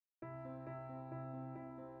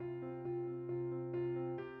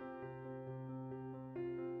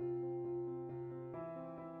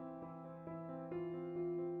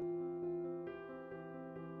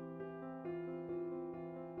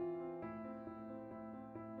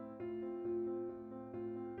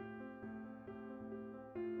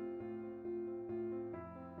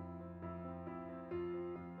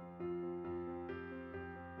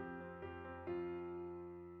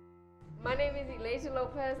My name is Elijah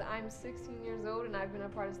Lopez. I'm 16 years old and I've been a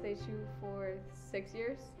part of State Troop for 6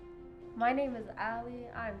 years. My name is Ali.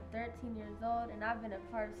 I'm 13 years old and I've been a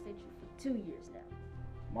part of State Troop for 2 years now.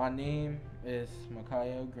 My name is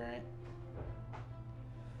Micaiah Grant.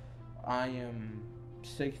 I am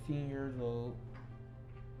 16 years old.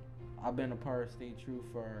 I've been a part of State Troop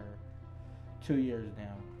for 2 years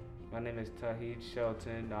now. My name is Tahid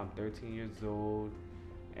Shelton. I'm 13 years old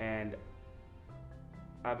and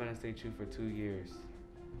I've been in State Troop for 2 years.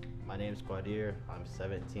 My name is Quadir. I'm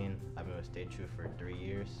 17. I've been with State Troop for 3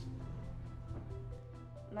 years.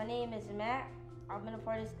 My name is Matt. I've been a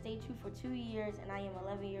part of State Troop for 2 years and I am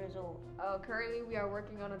 11 years old. Currently we are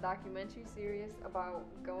working on a documentary series about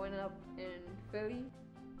growing up in Philly.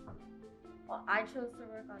 Well, I chose to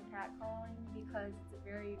work on catcalling because it's a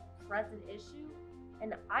very present issue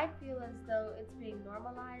and I feel as though it's being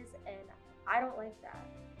normalized and I don't like that.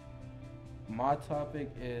 My topic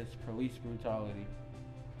is police brutality.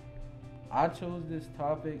 I chose this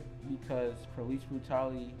topic because police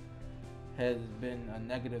brutality has been a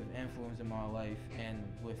negative influence in my life, and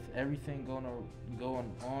with everything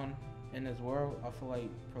going on in this world, I feel like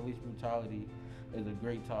police brutality is a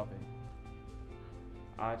great topic.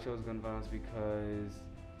 I chose gun violence because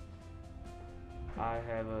I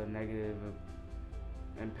have a negative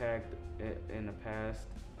impact in the past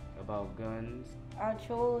about guns. I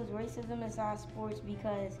chose racism inside sports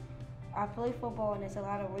because I play football and there's a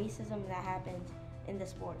lot of racism that happens in the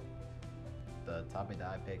sport. The topic that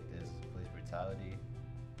I picked is police brutality.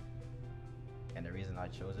 And the reason I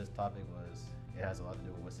chose this topic was it has a lot to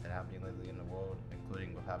do with what's happening lately in the world,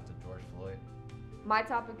 including what happened to George Floyd. My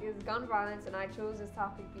topic is gun violence and I chose this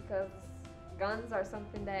topic because guns are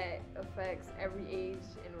something that affects every age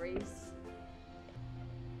and race.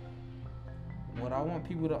 What I want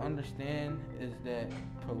people to understand is that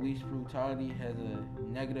police brutality has a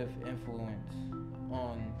negative influence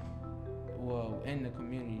in the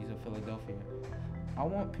communities of Philadelphia. I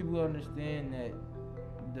want people to understand that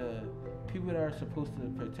the people that are supposed to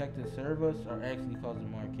protect and serve us are actually causing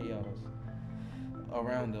more chaos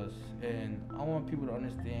around us. And I want people to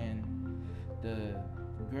understand the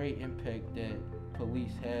great impact that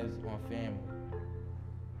police has on family.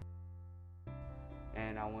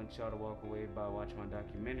 And I want y'all to walk away by watching my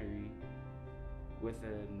documentary with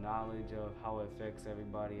the knowledge of how it affects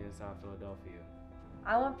everybody in South Philadelphia.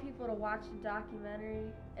 I want people to watch the documentary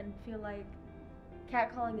and feel like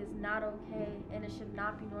catcalling is not okay and it should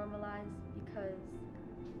not be normalized because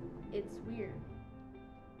it's weird.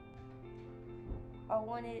 I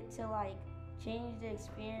wanted to change the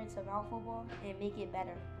experience about football and make it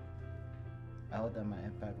better. I hope that my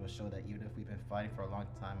impact will show that even if we've been fighting for a long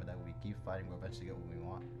time and that we keep fighting, we'll eventually get what we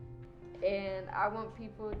want. And I want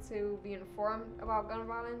people to be informed about gun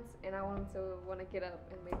violence and I want them to want to get up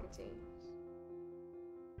and make a change.